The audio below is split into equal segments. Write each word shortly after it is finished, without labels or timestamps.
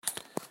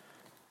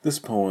This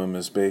poem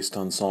is based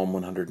on Psalm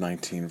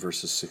 119,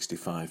 verses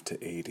 65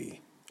 to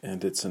 80,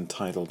 and it's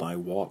entitled, I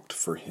Walked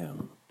for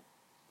Him.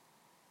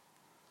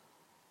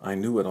 I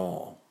knew it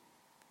all.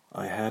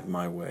 I had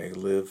my way,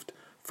 lived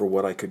for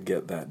what I could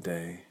get that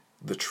day.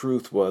 The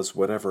truth was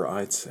whatever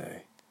I'd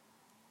say,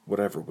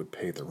 whatever would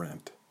pay the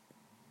rent.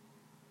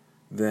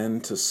 Then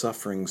to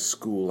suffering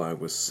school I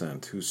was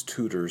sent, whose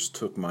tutors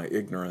took my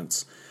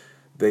ignorance.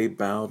 They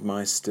bowed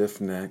my stiff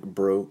neck,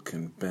 broke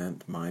and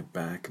bent my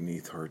back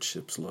 'neath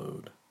hardship's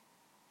load.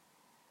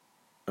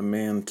 A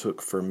man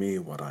took for me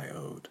what I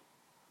owed,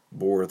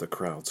 bore the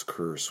crowd's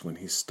curse when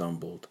he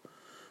stumbled,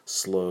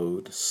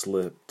 slowed,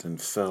 slipped,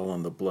 and fell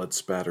on the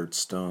blood-spattered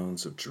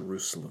stones of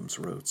Jerusalem's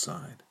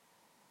roadside.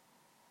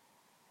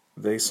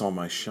 They saw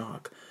my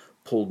shock,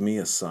 pulled me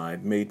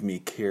aside, made me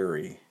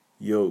carry,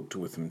 yoked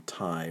with him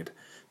tied,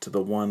 to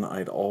the one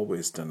I'd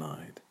always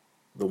denied,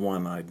 the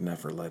one I'd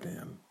never let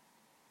in.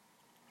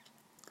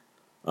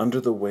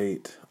 Under the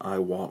weight I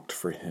walked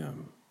for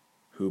him,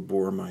 who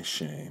bore my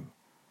shame,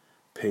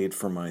 paid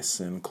for my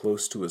sin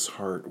close to his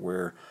heart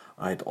where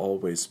I'd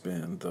always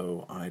been,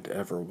 though I'd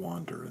ever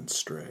wander and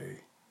stray,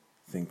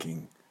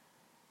 thinking,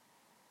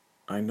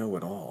 I know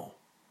it all,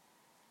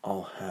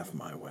 I'll have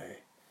my way.